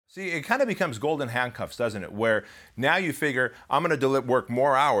See, it kind of becomes golden handcuffs, doesn't it? Where now you figure, I'm going to work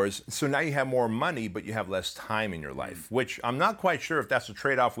more hours, so now you have more money, but you have less time in your life, which I'm not quite sure if that's the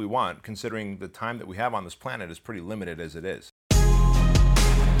trade-off we want, considering the time that we have on this planet is pretty limited as it is.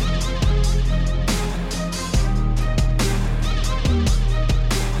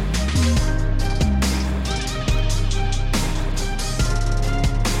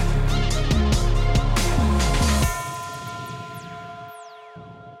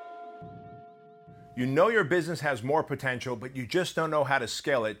 You know your business has more potential, but you just don't know how to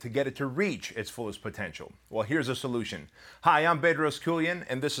scale it to get it to reach its fullest potential. Well, here's a solution. Hi, I'm Bedros Keuilian,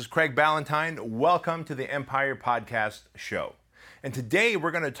 and this is Craig Ballantyne. Welcome to the Empire Podcast Show. And today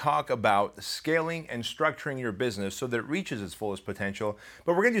we're going to talk about scaling and structuring your business so that it reaches its fullest potential.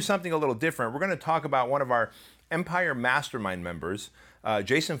 But we're going to do something a little different. We're going to talk about one of our Empire Mastermind members,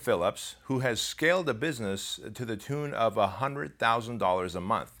 Jason Phillips, who has scaled a business to the tune of $100,000 a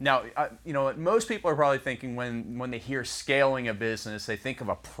month. Now, most people are probably thinking when they hear scaling a business, they think of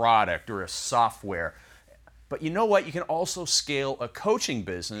a product or a software. But you know what? You can also scale a coaching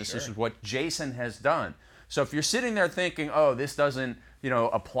business. Sure. This is what Jason has done. So if you're sitting there thinking, oh, this doesn't,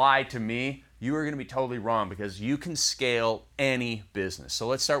 apply to me, you are going to be totally wrong because you can scale any business. So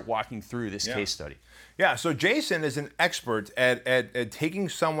let's start walking through this case study. Yeah, so Jason is an expert at taking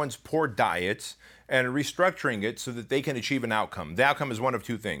someone's poor diets and restructuring it so that they can achieve an outcome. The outcome is one of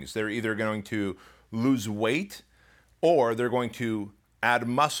two things. They're either going to lose weight or they're going to add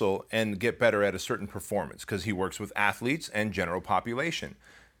muscle and get better at a certain performance because he works with athletes and general population.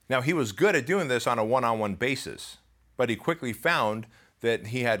 Now, he was good at doing this on a one-on-one basis, but he quickly found that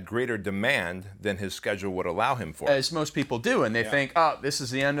he had greater demand than his schedule would allow him for. As most people do, and they think, oh, this is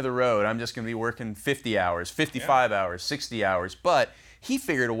the end of the road. I'm just going to be working 50 hours, 55 hours, 60 hours. But he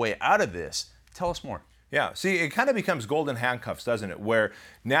figured a way out of this. Tell us more. Yeah, see, it kind of becomes golden handcuffs, doesn't it? Where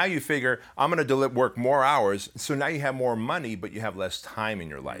now you figure, I'm going to work more hours, so now you have more money, but you have less time in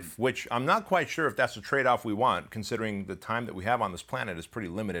your life, which I'm not quite sure if that's the trade-off we want, considering the time that we have on this planet is pretty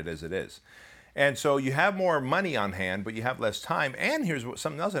limited as it is. And so you have more money on hand, but you have less time. And here's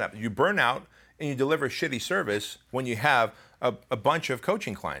something else that happens. You burn out and you deliver shitty service when you have a bunch of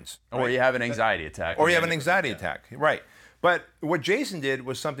coaching clients. Or you have an anxiety attack. Or you have an anxiety attack, right. But what Jason did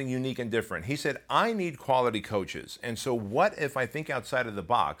was something unique and different. He said, I need quality coaches. And so what if I think outside of the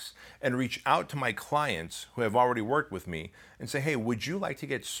box and reach out to my clients who have already worked with me and say, hey, would you like to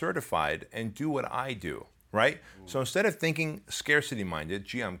get certified and do what I do? Right? So instead of thinking scarcity-minded,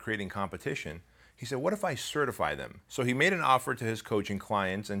 gee, I'm creating competition, he said, what if I certify them? So he made an offer to his coaching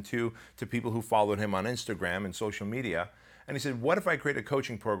clients and to people who followed him on Instagram and social media. And he said, what if I create a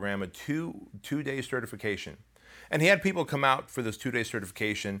coaching program, a two-day certification? And he had people come out for this 2-day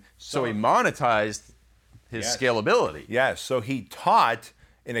certification. So he monetized his scalability. Yes. So he taught,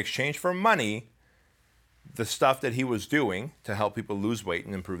 in exchange for money, the stuff that he was doing to help people lose weight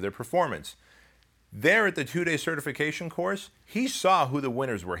and improve their performance. There at the 2-day certification course, he saw who the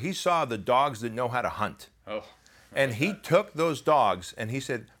winners were. He saw the dogs that know how to hunt. And he took those dogs and he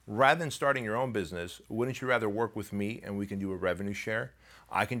said, rather than starting your own business, wouldn't you rather work with me and we can do a revenue share?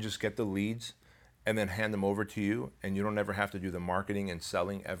 I can just get the leads and then hand them over to you and you don't ever have to do the marketing and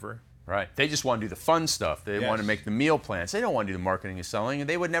selling ever. Right. They just want to do the fun stuff. They want to make the meal plans. They don't want to do the marketing and selling, and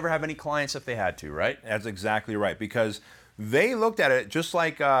they would never have any clients if they had to, right? That's exactly right, because they looked at it just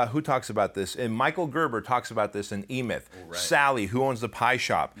like, who talks about this? And Michael Gerber talks about this in E-Myth. Oh, right. Sally, who owns the pie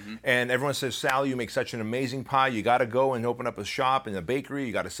shop. Mm-hmm. And everyone says, Sally, you make such an amazing pie. You got to go and open up a shop in a bakery.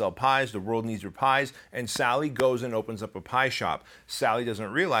 You got to sell pies. The world needs your pies. And Sally goes and opens up a pie shop. Sally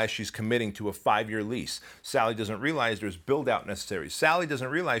doesn't realize she's committing to a 5-year lease. Sally doesn't realize there's build-out necessary. Sally doesn't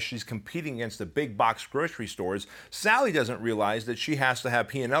realize she's competing against the big box grocery stores. Sally doesn't realize that she has to have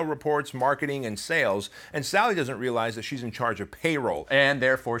P&L reports, marketing, and sales. And Sally doesn't realize that she's in charge of payroll. And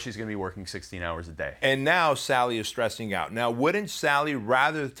therefore, she's going to be working 16 hours a day. And now Sally is stressing out. Now, wouldn't Sally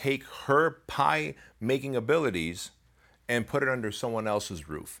rather take her pie-making abilities and put it under someone else's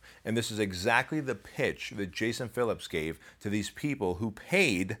roof? And this is exactly the pitch that Jason Phillips gave to these people who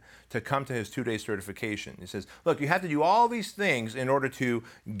paid to come to his 2-day certification. He says, look, you have to do all these things in order to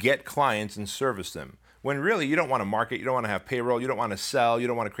get clients and service them. When really, you don't want to market, you don't want to have payroll, you don't want to sell, you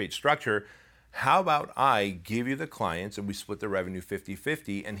don't want to create structure. How about I give you the clients and we split the revenue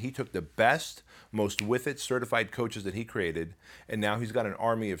 50-50? And he took the best, most with it certified coaches that he created, and now he's got an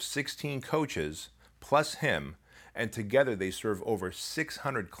army of 16 coaches plus him, and together they serve over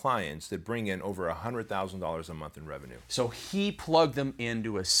 600 clients that bring in over $100,000 a month in revenue. So he plugged them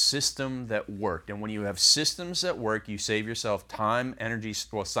into a system that worked. And when you have systems that work, you save yourself time, energy,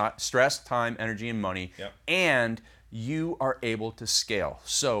 stress, time, energy, and money. Yep. And you are able to scale.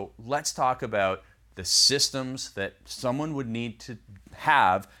 So let's talk about the systems that someone would need to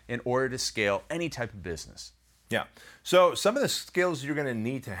have in order to scale any type of business. Yeah. So some of the skills you're going to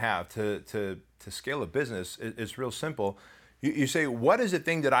need to have to scale a business is real simple. You say, what is the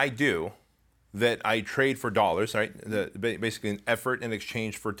thing that I do that I trade for dollars, right? Basically an effort in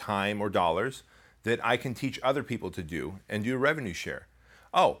exchange for time or dollars that I can teach other people to do and do a revenue share.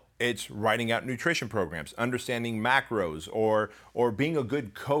 Oh, it's writing out nutrition programs, understanding macros, or being a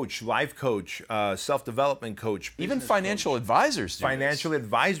good coach, life coach, self-development coach. Even financial advisors do Financial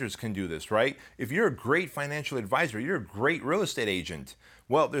advisors can do this, right? If you're a great financial advisor, you're a great real estate agent.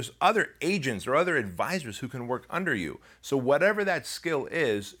 Well, there's other agents or other advisors who can work under you. So whatever that skill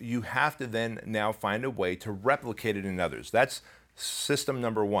is, you have to then now find a way to replicate it in others. That's system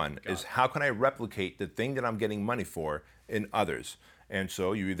number one, is how can I replicate the thing that I'm getting money for in others? And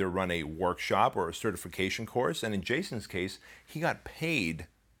so you either run a workshop or a certification course. And in Jason's case, he got paid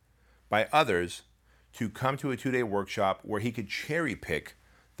by others to come to a 2-day workshop where he could cherry pick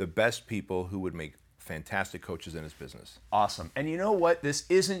the best people who would make fantastic coaches in his business. Awesome. And you know what? This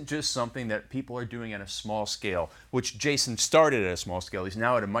isn't just something that people are doing at a small scale, which Jason started at a small scale. He's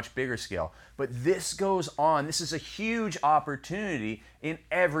now at a much bigger scale. But this goes on. This is a huge opportunity in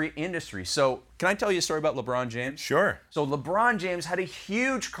every industry. So can I tell you a story about LeBron James? Sure. So LeBron James had a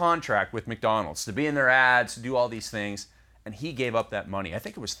huge contract with McDonald's to be in their ads, to do all these things, and he gave up that money. I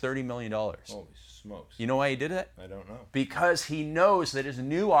think it was $30 million. Holy smokes. You know why he did it? I don't know. Because he knows that his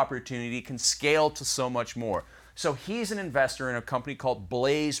new opportunity can scale to so much more. So he's an investor in a company called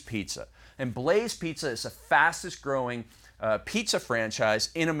Blaze Pizza. And Blaze Pizza is the fastest growing pizza franchise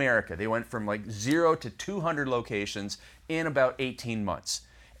in America. They went from like 0 to 200 locations in about 18 months.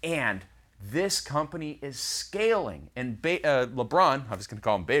 And this company is scaling. And LeBron, I was going to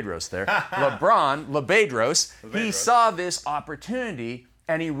call him Bedros there, LeBedros, he saw this opportunity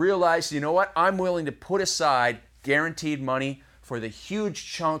and he realized, you know what, I'm willing to put aside guaranteed money for the huge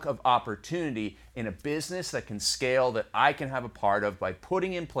chunk of opportunity in a business that can scale, that I can have a part of by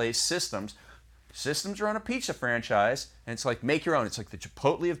putting in place systems. Systems run a pizza franchise, and it's like make your own. It's like the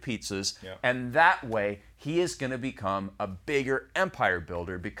Chipotle of pizzas. Yep. And that way, he is going to become a bigger empire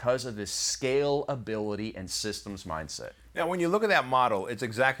builder because of this scalability and systems mindset. Now, when you look at that model, it's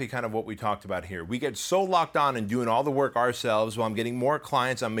exactly kind of what we talked about here. We get so locked on and doing all the work ourselves. Well, I'm getting more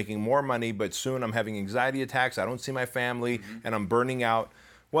clients, I'm making more money, but soon I'm having anxiety attacks, I don't see my family, and I'm burning out.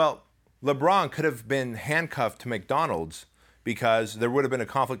 Well, LeBron could have been handcuffed to McDonald's because there would have been a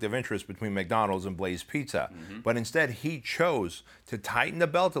conflict of interest between McDonald's and Blaze Pizza. But instead, he chose to tighten the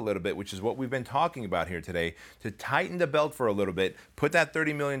belt a little bit, which is what we've been talking about here today, to tighten the belt for a little bit, put that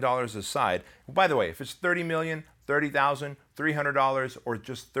 $30 million aside. By the way, if it's $30 million, $30,000, $300, or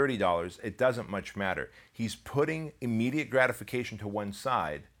just $30, it doesn't much matter. He's putting immediate gratification to one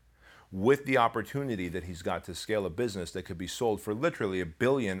side with the opportunity that he's got to scale a business that could be sold for literally $1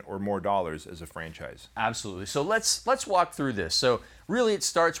 billion or more as a franchise. Absolutely. So let's walk through this. So really it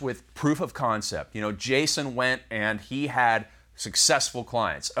starts with proof of concept. You know, Jason went and he had successful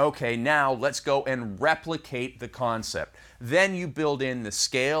clients. Okay, now let's go and replicate the concept. Then you build in the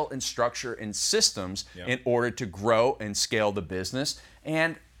scale and structure and systems in order to grow and scale the business.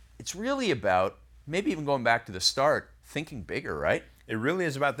 And it's really about, maybe even going back to the start, thinking bigger, right? It really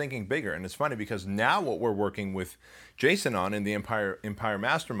is about thinking bigger. And it's funny because now what we're working with Jason on in the Empire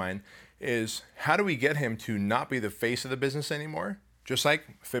Mastermind is how do we get him to not be the face of the business anymore? Just like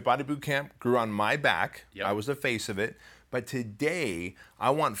Fit Body Bootcamp grew on my back. Yep. I was the face of it. But today,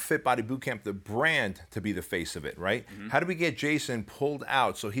 I want Fit Body Bootcamp, the brand, to be the face of it, right? How do we get Jason pulled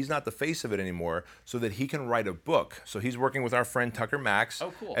out so he's not the face of it anymore so that he can write a book? So he's working with our friend Tucker Max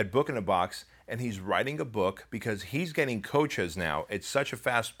at Book in a Box, and he's writing a book because he's getting coaches now at such a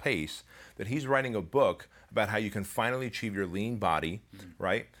fast pace that he's writing a book about how you can finally achieve your lean body,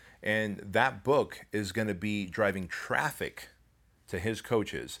 right? And that book is going to be driving traffic to his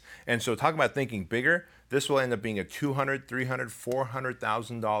coaches. And so talk about thinking bigger. This will end up being a $200,000, $300,000,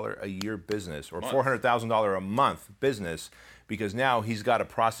 $400,000 a year business, or $400,000 a month business, because now he's got a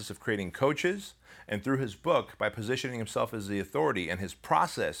process of creating coaches, and through his book, by positioning himself as the authority and his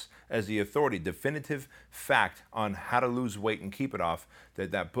process as the authority, definitive fact on how to lose weight and keep it off,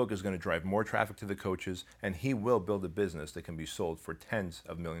 that book is going to drive more traffic to the coaches, and he will build a business that can be sold for tens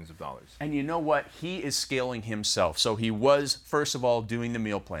of millions of dollars. And you know what? He is scaling himself. So he was, first of all, doing the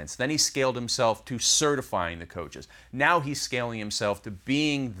meal plans. Then he scaled himself to certifying the coaches. Now he's scaling himself to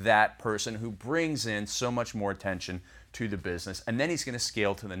being that person who brings in so much more attention to the business. And then he's going to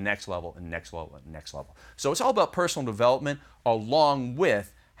scale to the next level and next level and next level. So it's all about personal development along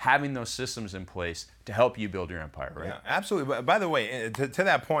with having those systems in place to help you build your empire, right? Yeah, absolutely. By the way, to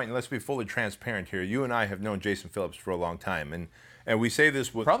that point, let's be fully transparent here. You and I have known Jason Phillips for a long time, and we say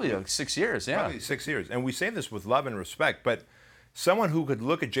this with Probably like 6 years, yeah. probably 6 years, and we say this with love and respect. But someone who could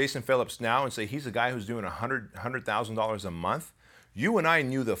look at Jason Phillips now and say he's a guy who's doing $100,000 a month, you and I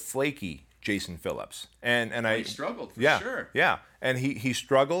knew the flaky Jason Phillips, and He struggled for yeah, sure. yeah, and he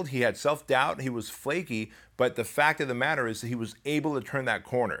struggled. He had self-doubt. He was flaky. But the fact of the matter is that he was able to turn that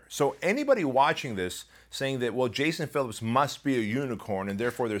corner. So anybody watching this saying that, well, Jason Phillips must be a unicorn and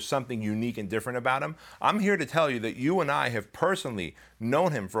therefore there's something unique and different about him, I'm here to tell you that you and I have personally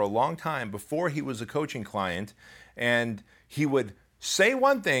known him for a long time before he was a coaching client, and he would say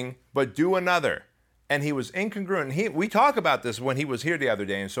one thing but do another. And he was incongruent. We talk about this when he was here the other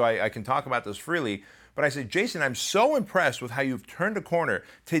day, and so I can talk about this freely. But I said, Jason, I'm so impressed with how you've turned a corner.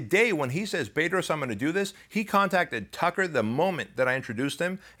 Today, when he says, Bedros, I'm going to do this, he contacted Tucker the moment that I introduced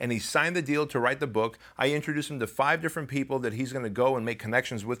him, and he signed the deal to write the book. I introduced him to 5 different people that he's going to go and make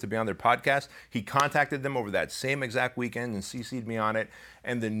connections with to be on their podcast. He contacted them over that same exact weekend and CC'd me on it.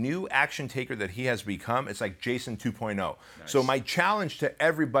 And the new action taker that he has become, it's like Jason 2.0. Nice. So my challenge to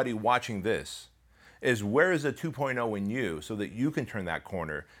everybody watching this is, where is the 2.0 in you so that you can turn that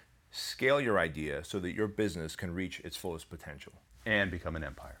corner, scale your idea so that your business can reach its fullest potential. And become an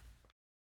empire.